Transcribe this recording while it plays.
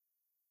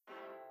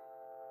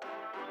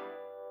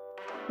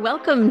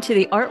Welcome to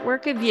the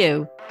Artwork of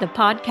You, the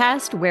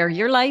podcast where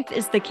your life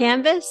is the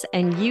canvas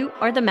and you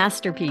are the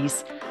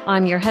masterpiece.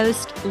 I'm your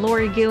host,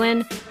 Lori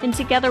Guin, and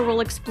together we'll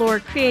explore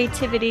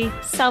creativity,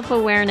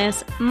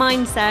 self-awareness,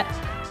 mindset,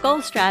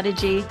 goal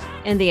strategy,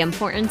 and the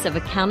importance of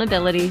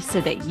accountability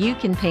so that you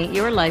can paint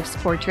your life's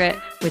portrait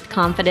with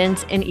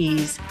confidence and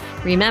ease.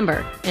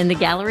 Remember, in the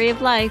gallery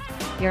of life,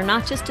 you're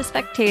not just a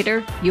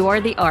spectator, you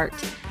are the art.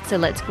 So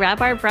let's grab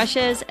our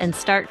brushes and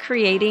start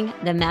creating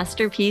the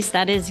masterpiece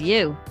that is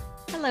you.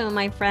 Hello,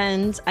 my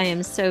friends. I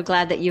am so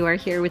glad that you are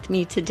here with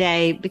me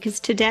today because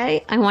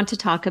today I want to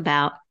talk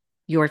about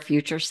your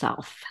future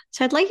self.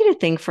 So I'd like you to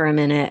think for a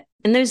minute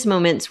in those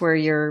moments where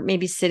you're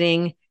maybe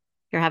sitting,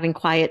 you're having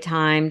quiet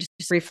time,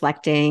 just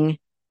reflecting.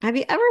 Have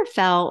you ever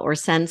felt or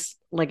sensed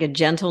like a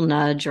gentle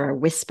nudge or a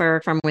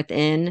whisper from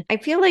within? I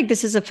feel like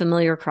this is a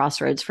familiar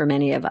crossroads for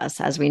many of us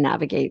as we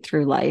navigate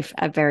through life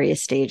at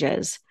various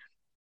stages.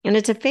 And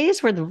it's a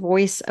phase where the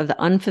voice of the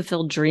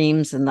unfulfilled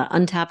dreams and the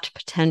untapped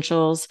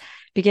potentials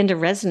begin to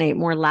resonate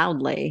more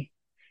loudly.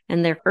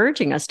 And they're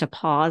urging us to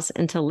pause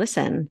and to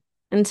listen.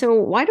 And so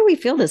why do we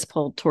feel this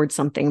pull towards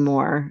something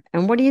more?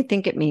 And what do you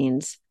think it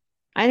means?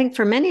 I think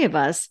for many of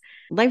us,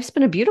 life's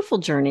been a beautiful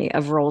journey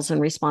of roles and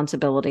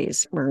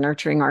responsibilities. We're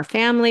nurturing our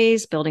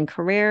families, building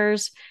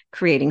careers,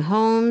 creating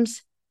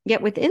homes.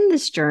 Yet within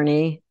this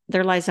journey,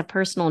 there lies a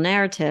personal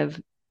narrative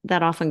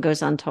that often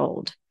goes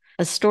untold.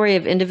 A story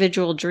of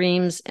individual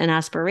dreams and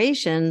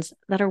aspirations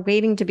that are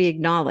waiting to be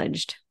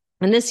acknowledged.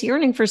 And this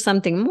yearning for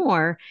something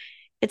more,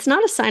 it's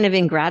not a sign of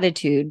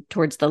ingratitude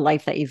towards the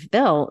life that you've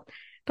built,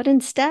 but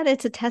instead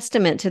it's a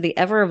testament to the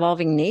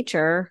ever-evolving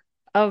nature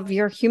of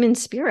your human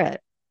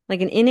spirit,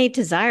 like an innate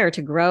desire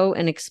to grow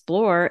and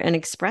explore and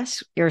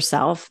express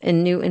yourself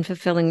in new and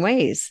fulfilling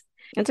ways.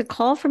 It's a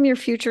call from your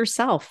future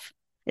self.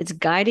 It's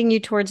guiding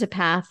you towards a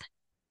path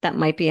that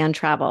might be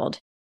untraveled.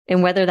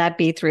 And whether that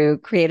be through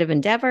creative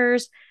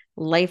endeavors,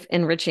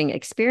 life-enriching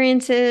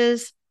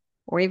experiences,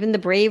 or even the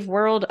brave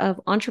world of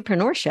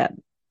entrepreneurship.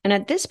 And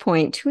at this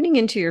point, tuning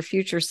into your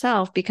future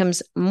self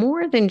becomes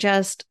more than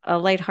just a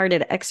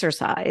lighthearted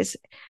exercise.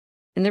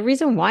 And the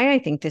reason why I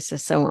think this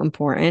is so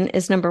important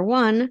is number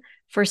one,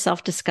 for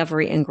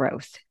self-discovery and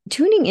growth.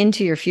 Tuning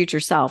into your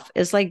future self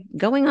is like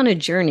going on a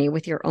journey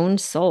with your own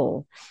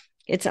soul.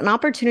 It's an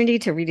opportunity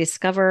to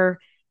rediscover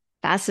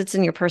facets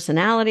in your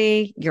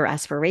personality, your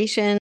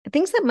aspirations,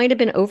 things that might have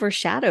been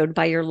overshadowed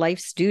by your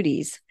life's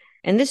duties.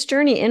 And this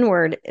journey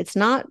inward, it's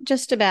not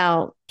just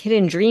about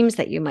hidden dreams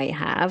that you might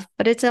have,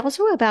 but it's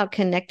also about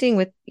connecting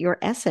with your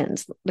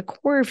essence, the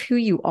core of who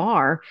you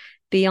are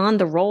beyond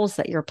the roles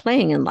that you're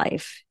playing in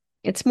life.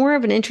 It's more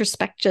of an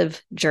introspective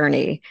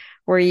journey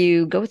where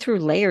you go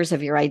through layers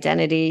of your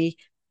identity,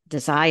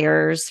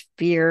 desires,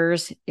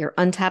 fears, your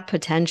untapped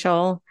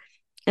potential.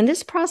 And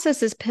this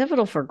process is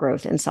pivotal for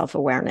growth and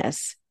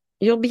self-awareness.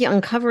 You'll be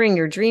uncovering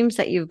your dreams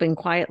that you've been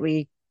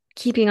quietly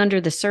keeping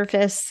under the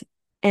surface.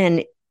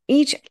 And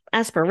each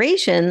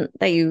aspiration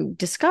that you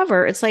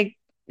discover, it's like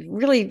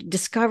really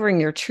discovering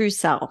your true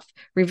self,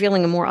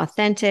 revealing a more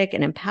authentic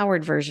and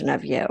empowered version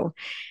of you.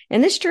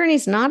 And this journey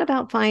is not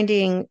about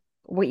finding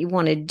what you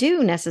want to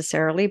do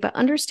necessarily, but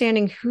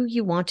understanding who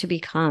you want to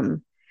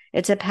become.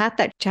 It's a path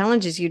that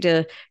challenges you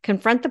to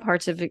confront the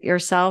parts of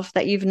yourself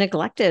that you've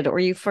neglected or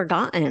you've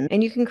forgotten,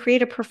 and you can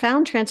create a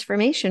profound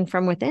transformation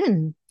from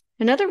within.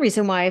 Another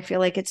reason why I feel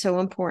like it's so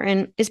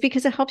important is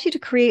because it helps you to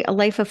create a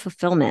life of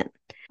fulfillment.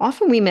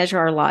 Often we measure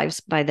our lives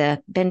by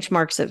the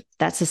benchmarks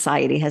that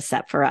society has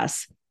set for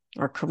us,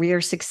 our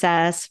career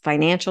success,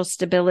 financial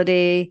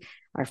stability,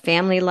 our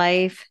family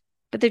life.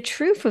 But the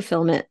true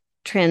fulfillment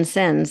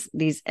transcends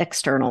these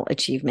external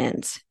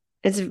achievements.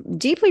 It's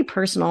deeply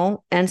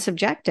personal and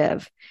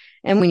subjective.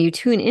 And when you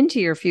tune into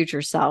your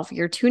future self,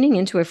 you're tuning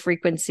into a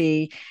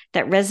frequency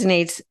that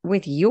resonates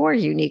with your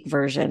unique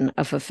version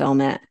of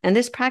fulfillment. And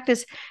this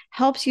practice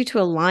helps you to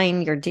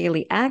align your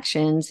daily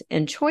actions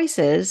and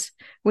choices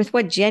with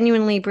what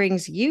genuinely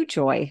brings you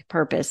joy,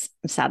 purpose,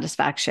 and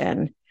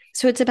satisfaction.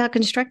 So it's about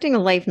constructing a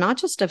life not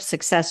just of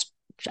success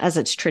as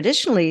it's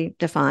traditionally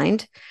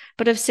defined,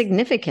 but of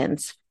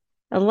significance,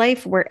 a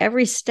life where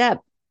every step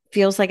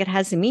feels like it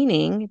has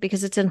meaning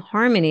because it's in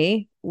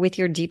harmony with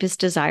your deepest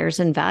desires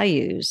and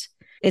values.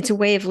 It's a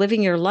way of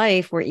living your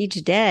life where each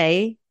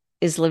day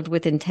is lived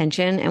with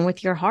intention and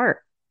with your heart.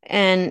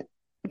 And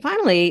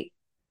finally,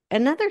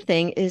 another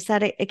thing is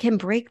that it can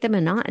break the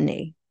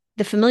monotony,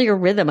 the familiar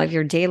rhythm of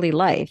your daily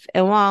life.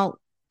 And while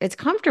it's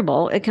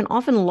comfortable, it can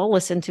often lull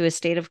us into a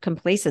state of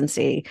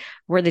complacency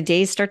where the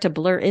days start to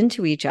blur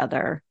into each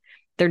other.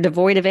 They're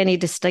devoid of any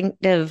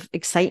distinctive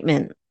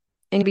excitement.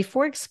 And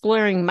before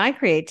exploring my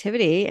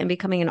creativity and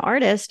becoming an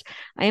artist,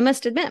 I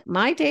must admit,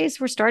 my days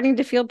were starting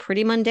to feel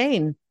pretty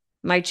mundane.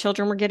 My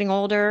children were getting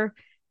older,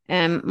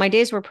 and my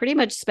days were pretty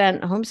much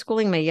spent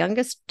homeschooling my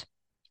youngest,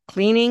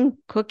 cleaning,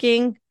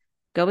 cooking,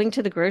 going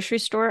to the grocery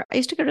store. I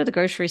used to go to the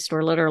grocery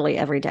store literally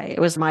every day. It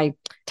was my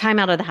time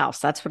out of the house.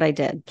 That's what I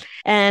did.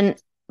 And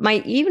my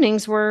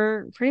evenings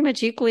were pretty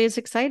much equally as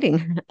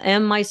exciting.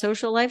 And my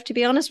social life, to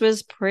be honest,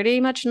 was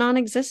pretty much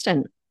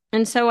non-existent.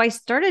 And so I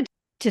started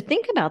to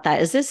think about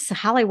that. Is this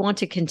how I want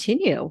to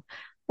continue?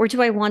 Or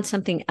do I want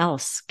something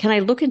else? Can I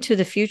look into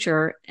the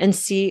future and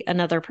see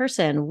another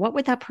person? What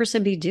would that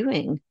person be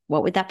doing?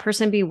 What would that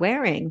person be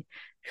wearing?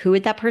 Who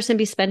would that person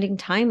be spending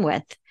time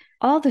with?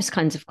 All those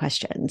kinds of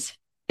questions.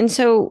 And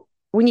so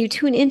when you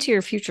tune into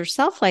your future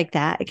self like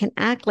that, it can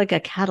act like a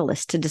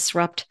catalyst to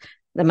disrupt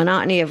the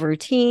monotony of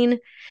routine.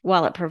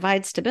 While it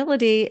provides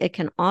stability, it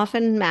can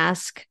often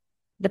mask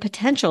the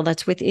potential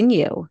that's within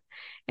you.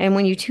 And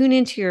when you tune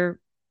into your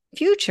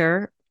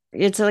future,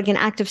 it's like an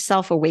act of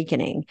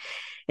self-awakening.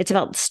 It's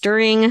about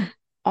stirring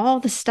all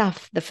the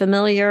stuff, the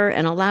familiar,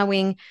 and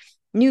allowing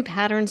new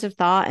patterns of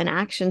thought and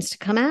actions to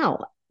come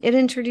out. It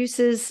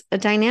introduces a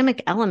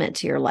dynamic element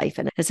to your life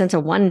and a sense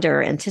of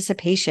wonder,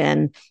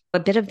 anticipation, a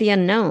bit of the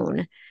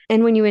unknown.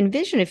 And when you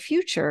envision a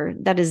future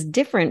that is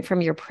different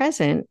from your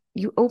present,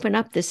 you open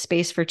up this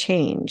space for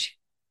change.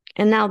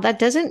 And now that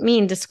doesn't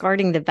mean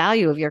discarding the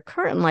value of your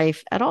current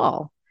life at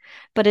all,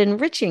 but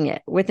enriching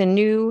it with a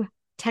new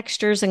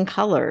textures and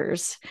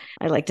colors,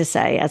 I like to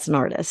say, as an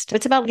artist.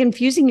 It's about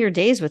infusing your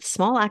days with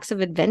small acts of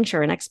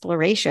adventure and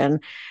exploration.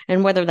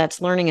 And whether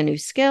that's learning a new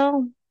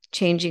skill,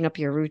 changing up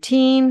your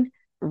routine,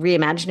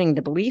 reimagining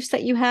the beliefs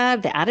that you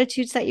have, the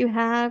attitudes that you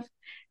have,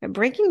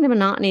 breaking the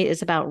monotony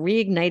is about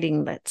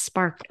reigniting that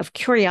spark of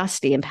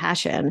curiosity and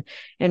passion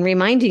and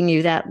reminding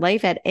you that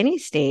life at any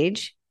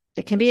stage,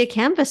 it can be a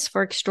canvas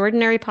for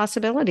extraordinary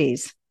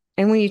possibilities.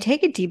 And when you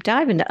take a deep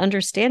dive into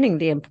understanding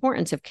the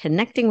importance of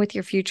connecting with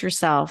your future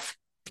self,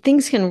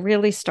 things can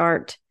really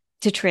start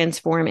to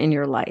transform in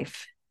your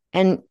life.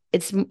 And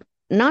it's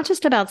not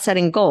just about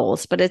setting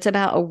goals, but it's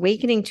about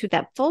awakening to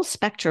that full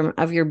spectrum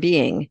of your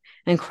being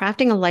and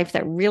crafting a life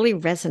that really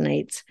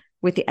resonates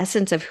with the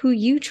essence of who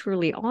you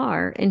truly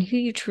are and who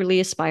you truly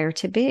aspire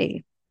to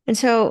be. And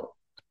so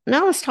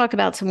now let's talk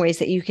about some ways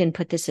that you can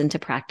put this into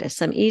practice,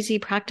 some easy,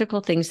 practical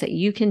things that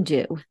you can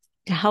do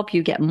to help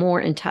you get more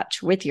in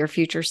touch with your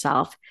future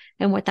self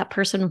and what that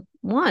person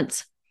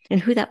wants and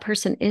who that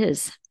person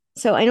is.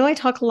 So I know I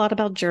talk a lot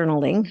about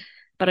journaling,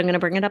 but I'm going to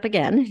bring it up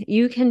again.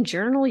 You can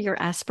journal your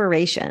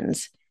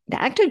aspirations.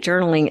 The act of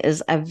journaling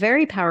is a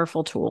very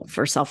powerful tool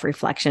for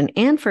self-reflection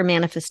and for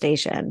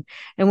manifestation.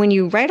 And when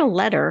you write a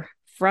letter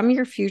from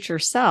your future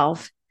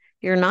self,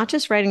 you're not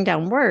just writing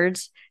down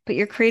words, but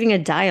you're creating a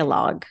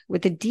dialogue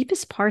with the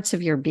deepest parts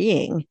of your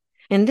being.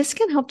 And this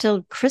can help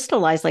to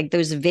crystallize like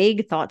those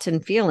vague thoughts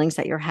and feelings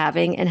that you're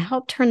having and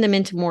help turn them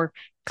into more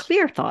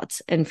clear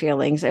thoughts and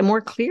feelings and more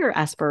clear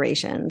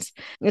aspirations.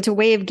 It's a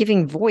way of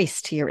giving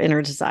voice to your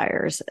inner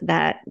desires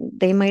that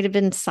they might have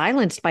been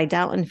silenced by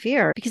doubt and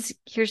fear. Because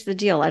here's the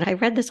deal. And I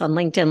read this on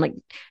LinkedIn, like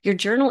your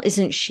journal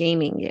isn't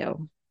shaming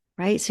you,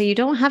 right? So you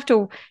don't have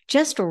to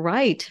just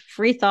write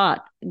free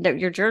thought. That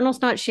your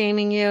journal's not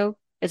shaming you.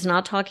 It's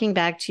not talking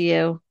back to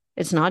you.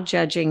 It's not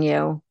judging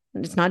you.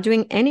 It's not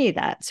doing any of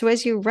that. So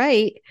as you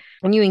write,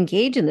 when you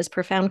engage in this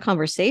profound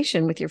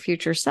conversation with your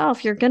future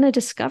self, you're going to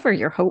discover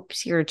your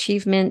hopes, your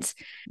achievements,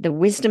 the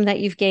wisdom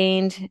that you've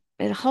gained.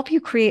 It'll help you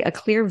create a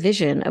clear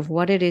vision of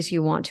what it is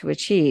you want to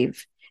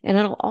achieve. And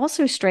it'll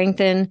also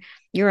strengthen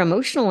your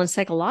emotional and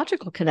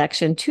psychological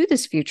connection to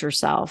this future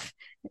self,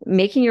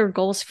 making your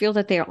goals feel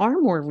that they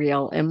are more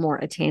real and more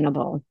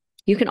attainable.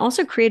 You can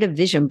also create a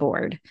vision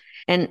board.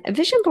 And a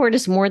vision board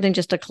is more than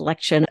just a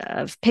collection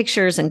of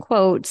pictures and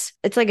quotes.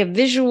 It's like a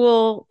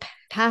visual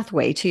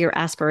pathway to your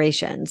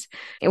aspirations.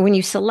 And when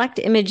you select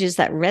images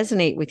that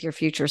resonate with your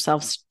future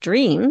self's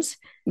dreams,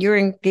 you're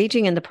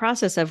engaging in the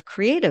process of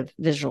creative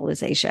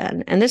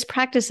visualization. And this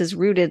practice is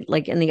rooted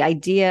like in the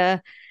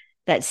idea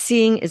that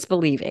seeing is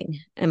believing.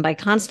 And by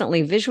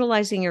constantly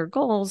visualizing your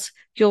goals,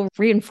 you'll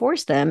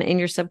reinforce them in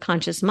your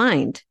subconscious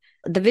mind.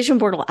 The vision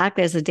board will act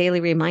as a daily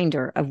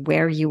reminder of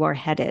where you are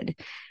headed,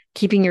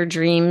 keeping your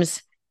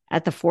dreams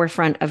at the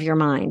forefront of your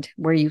mind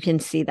where you can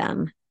see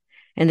them.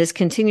 And this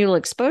continual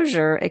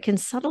exposure, it can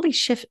subtly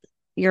shift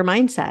your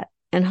mindset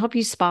and help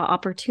you spot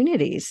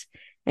opportunities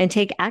and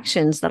take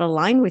actions that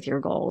align with your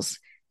goals,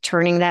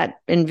 turning that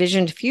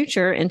envisioned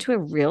future into a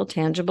real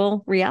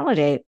tangible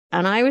reality.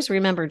 And I always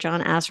remember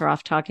John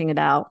Assaraf talking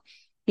about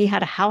he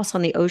had a house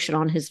on the ocean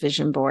on his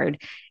vision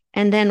board.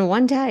 And then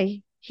one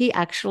day he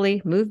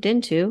actually moved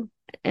into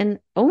and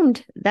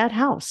owned that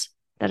house,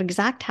 that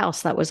exact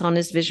house that was on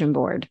his vision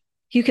board.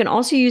 You can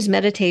also use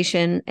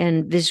meditation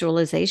and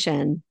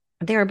visualization.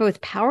 They are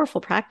both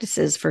powerful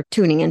practices for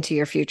tuning into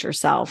your future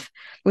self.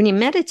 When you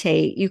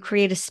meditate, you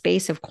create a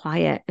space of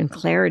quiet and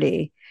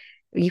clarity.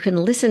 You can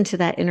listen to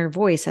that inner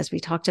voice, as we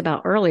talked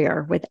about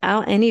earlier,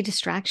 without any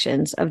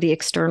distractions of the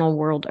external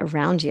world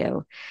around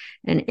you.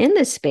 And in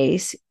this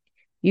space,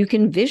 you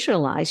can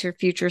visualize your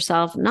future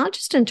self, not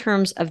just in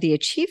terms of the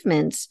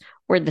achievements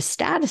or the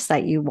status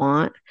that you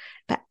want,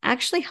 but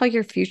actually how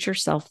your future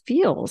self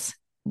feels.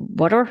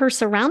 What are her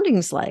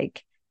surroundings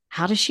like?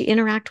 How does she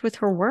interact with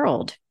her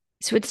world?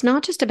 So it's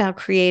not just about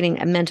creating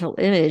a mental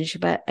image,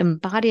 but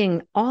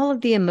embodying all of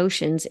the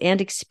emotions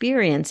and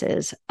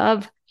experiences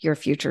of your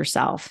future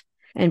self.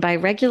 And by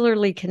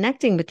regularly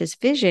connecting with this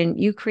vision,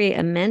 you create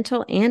a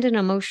mental and an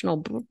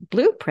emotional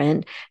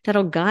blueprint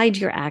that'll guide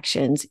your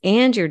actions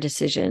and your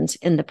decisions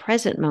in the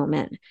present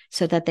moment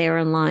so that they are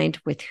aligned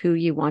with who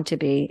you want to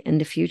be in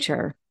the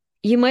future.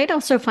 You might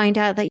also find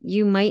out that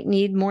you might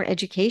need more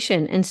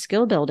education and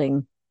skill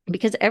building,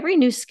 because every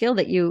new skill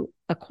that you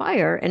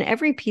acquire and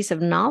every piece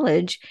of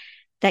knowledge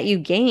that you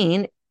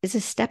gain is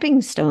a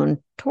stepping stone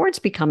towards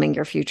becoming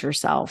your future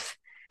self.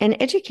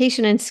 And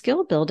education and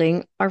skill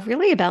building are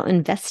really about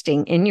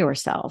investing in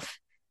yourself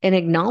and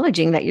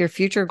acknowledging that your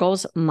future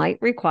goals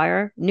might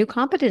require new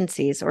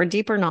competencies or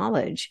deeper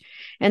knowledge.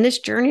 And this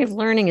journey of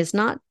learning is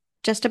not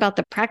just about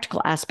the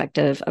practical aspect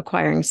of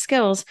acquiring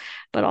skills,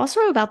 but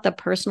also about the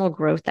personal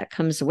growth that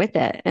comes with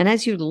it. And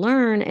as you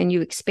learn and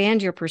you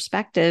expand your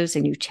perspectives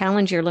and you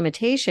challenge your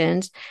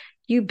limitations,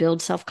 you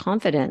build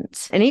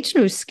self-confidence. And each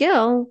new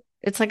skill,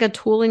 it's like a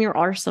tool in your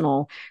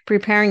arsenal,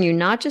 preparing you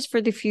not just for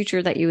the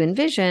future that you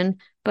envision,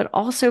 but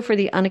also for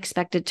the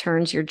unexpected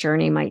turns your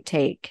journey might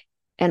take.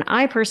 And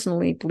I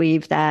personally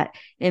believe that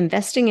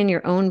investing in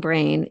your own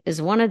brain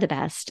is one of the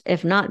best,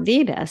 if not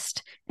the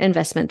best,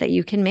 investment that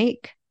you can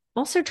make.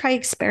 Also, try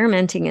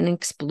experimenting and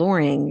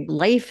exploring.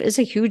 Life is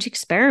a huge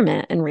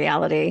experiment in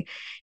reality,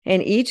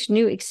 and each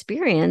new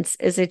experience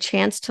is a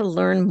chance to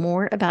learn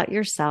more about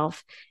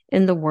yourself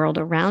in the world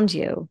around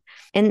you.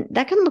 And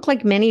that can look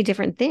like many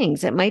different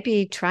things. It might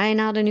be trying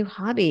out a new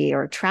hobby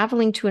or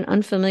traveling to an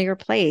unfamiliar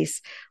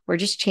place or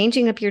just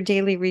changing up your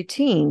daily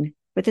routine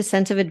with a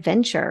sense of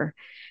adventure,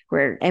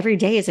 where every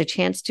day is a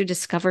chance to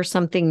discover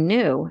something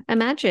new.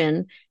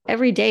 Imagine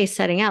every day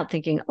setting out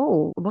thinking,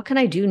 oh, what can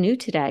I do new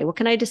today? What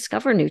can I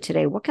discover new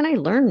today? What can I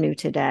learn new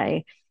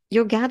today?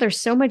 You'll gather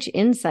so much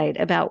insight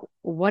about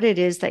what it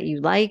is that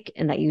you like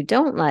and that you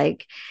don't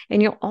like.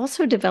 And you'll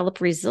also develop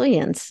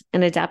resilience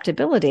and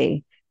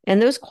adaptability. And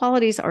those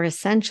qualities are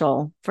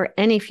essential for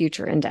any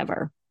future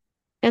endeavor.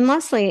 And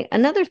lastly,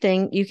 another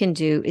thing you can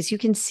do is you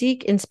can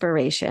seek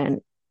inspiration.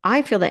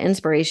 I feel that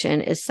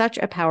inspiration is such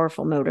a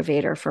powerful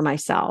motivator for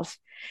myself.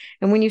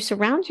 And when you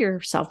surround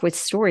yourself with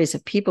stories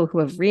of people who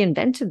have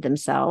reinvented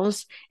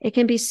themselves, it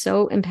can be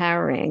so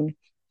empowering.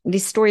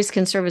 These stories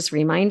can serve as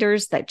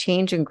reminders that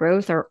change and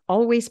growth are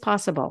always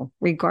possible,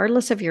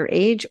 regardless of your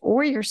age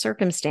or your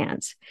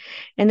circumstance.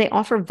 And they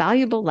offer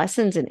valuable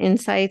lessons and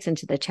insights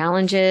into the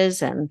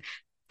challenges and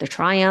the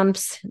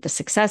triumphs, the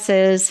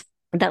successes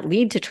that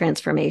lead to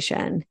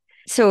transformation.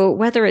 So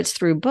whether it's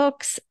through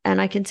books,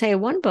 and I can say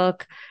one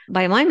book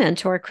by my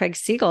mentor, Craig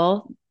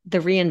Siegel, The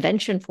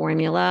Reinvention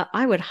Formula,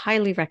 I would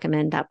highly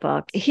recommend that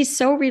book. He's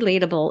so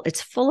relatable.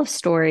 It's full of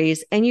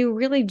stories. And you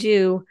really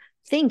do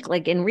think,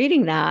 like in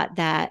reading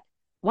that,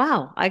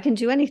 wow, I can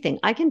do anything.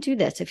 I can do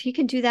this. If he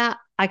can do that,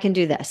 I can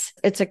do this.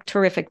 It's a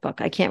terrific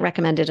book. I can't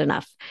recommend it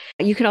enough.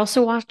 You can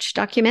also watch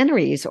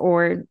documentaries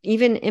or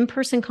even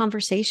in-person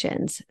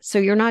conversations. So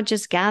you're not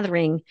just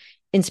gathering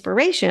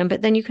inspiration,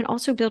 but then you can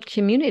also build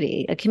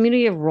community, a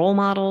community of role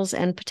models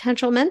and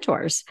potential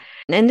mentors.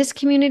 And this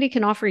community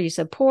can offer you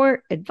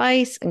support,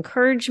 advice,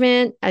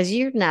 encouragement as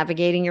you're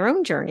navigating your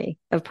own journey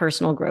of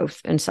personal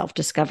growth and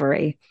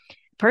self-discovery.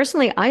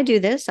 Personally, I do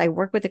this. I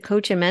work with a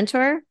coach and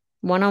mentor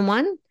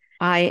one-on-one.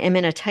 I am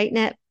in a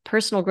tight-knit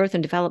personal growth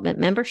and development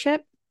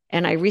membership.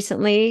 And I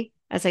recently,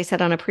 as I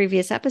said on a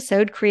previous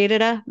episode,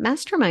 created a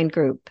mastermind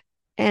group.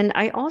 And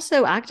I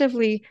also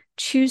actively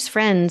choose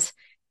friends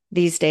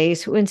these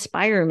days who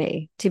inspire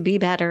me to be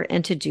better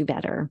and to do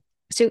better.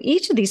 So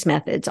each of these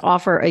methods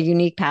offer a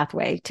unique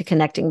pathway to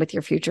connecting with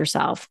your future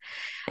self.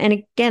 And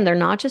again, they're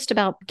not just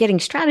about getting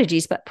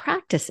strategies, but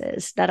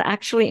practices that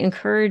actually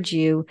encourage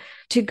you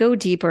to go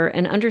deeper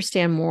and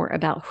understand more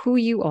about who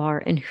you are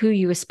and who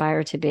you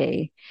aspire to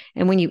be.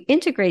 And when you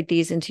integrate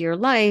these into your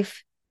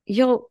life,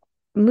 you'll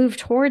move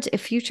towards a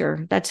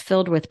future that's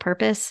filled with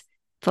purpose,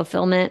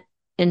 fulfillment,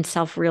 and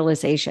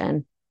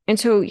self-realization. And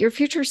so your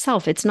future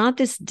self, it's not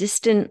this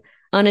distant,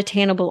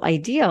 unattainable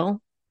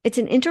ideal. It's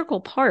an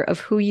integral part of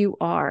who you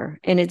are,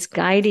 and it's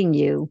guiding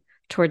you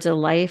towards a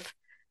life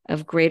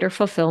of greater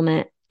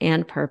fulfillment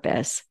and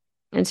purpose.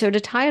 And so to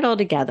tie it all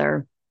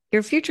together,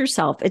 your future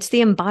self, it's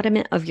the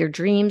embodiment of your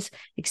dreams,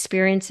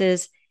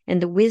 experiences,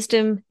 and the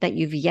wisdom that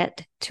you've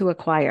yet to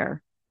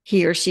acquire.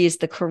 He or she is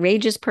the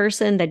courageous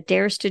person that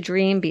dares to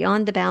dream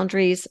beyond the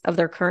boundaries of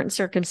their current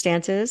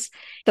circumstances,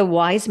 the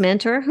wise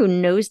mentor who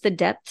knows the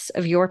depths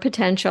of your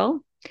potential,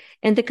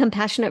 and the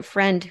compassionate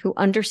friend who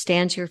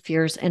understands your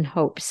fears and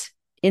hopes.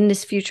 In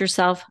this future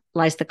self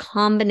lies the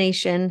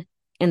combination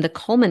and the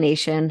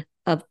culmination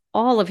of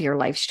all of your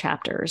life's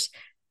chapters,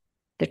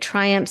 the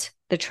triumphs,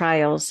 the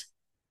trials,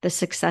 the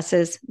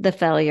successes, the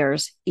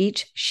failures,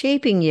 each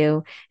shaping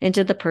you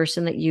into the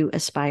person that you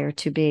aspire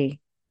to be.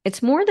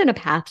 It's more than a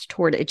path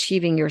toward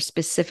achieving your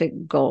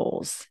specific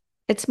goals.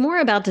 It's more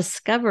about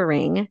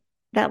discovering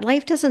that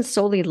life doesn't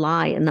solely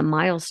lie in the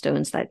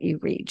milestones that you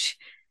reach,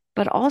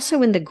 but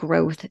also in the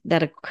growth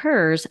that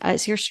occurs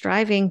as you're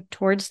striving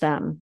towards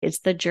them. It's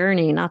the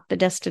journey, not the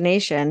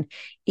destination.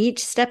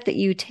 Each step that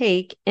you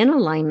take in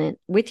alignment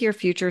with your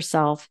future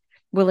self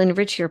will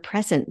enrich your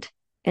present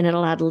and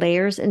it'll add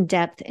layers and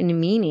depth and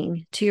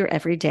meaning to your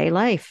everyday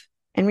life.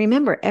 And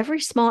remember, every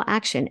small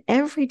action,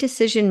 every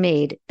decision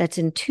made that's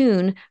in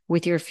tune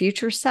with your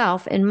future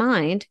self in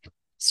mind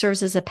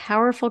serves as a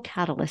powerful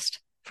catalyst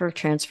for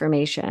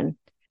transformation.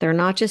 They're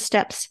not just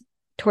steps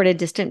toward a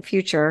distant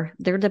future.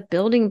 They're the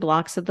building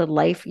blocks of the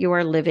life you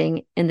are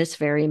living in this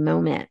very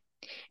moment.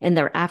 And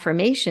they're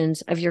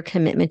affirmations of your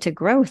commitment to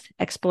growth,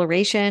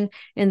 exploration,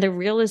 and the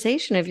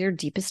realization of your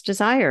deepest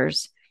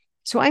desires.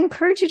 So I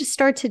encourage you to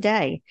start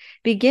today.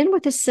 Begin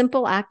with a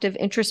simple act of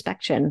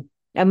introspection,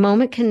 a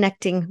moment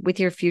connecting with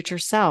your future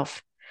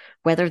self,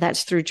 whether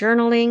that's through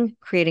journaling,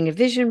 creating a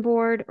vision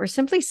board, or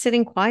simply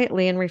sitting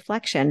quietly in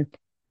reflection.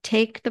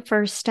 Take the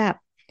first step.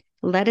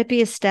 Let it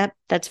be a step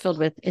that's filled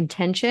with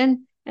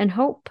intention and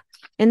hope.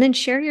 And then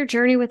share your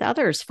journey with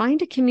others.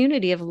 Find a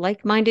community of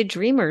like-minded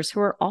dreamers who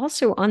are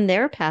also on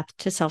their path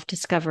to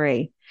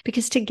self-discovery.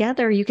 Because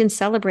together you can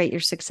celebrate your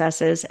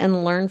successes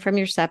and learn from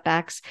your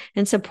setbacks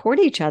and support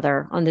each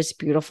other on this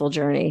beautiful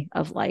journey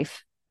of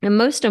life. And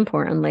most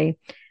importantly,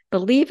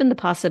 believe in the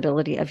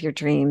possibility of your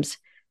dreams.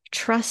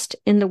 Trust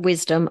in the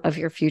wisdom of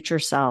your future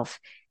self.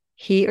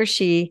 He or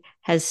she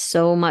has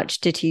so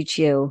much to teach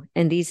you,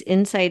 and these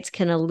insights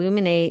can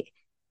illuminate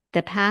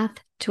the path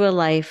to a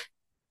life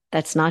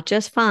that's not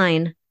just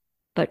fine,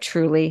 but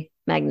truly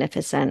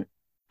magnificent.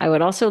 I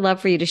would also love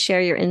for you to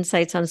share your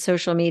insights on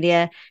social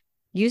media.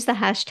 Use the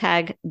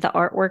hashtag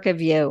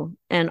 #TheArtWorkOfYou.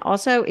 And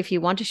also, if you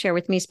want to share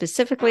with me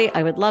specifically,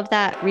 I would love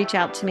that. Reach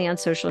out to me on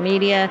social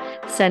media,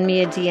 send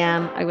me a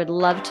DM. I would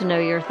love to know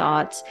your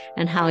thoughts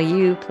and how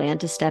you plan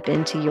to step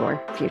into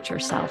your future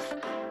self.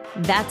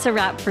 That's a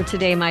wrap for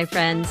today, my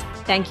friends.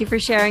 Thank you for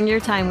sharing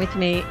your time with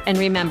me. And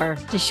remember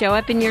to show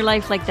up in your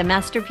life like the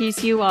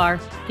masterpiece you are,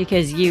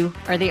 because you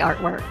are the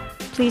artwork.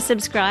 Please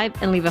subscribe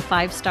and leave a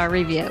 5-star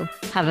review.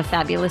 Have a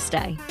fabulous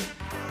day.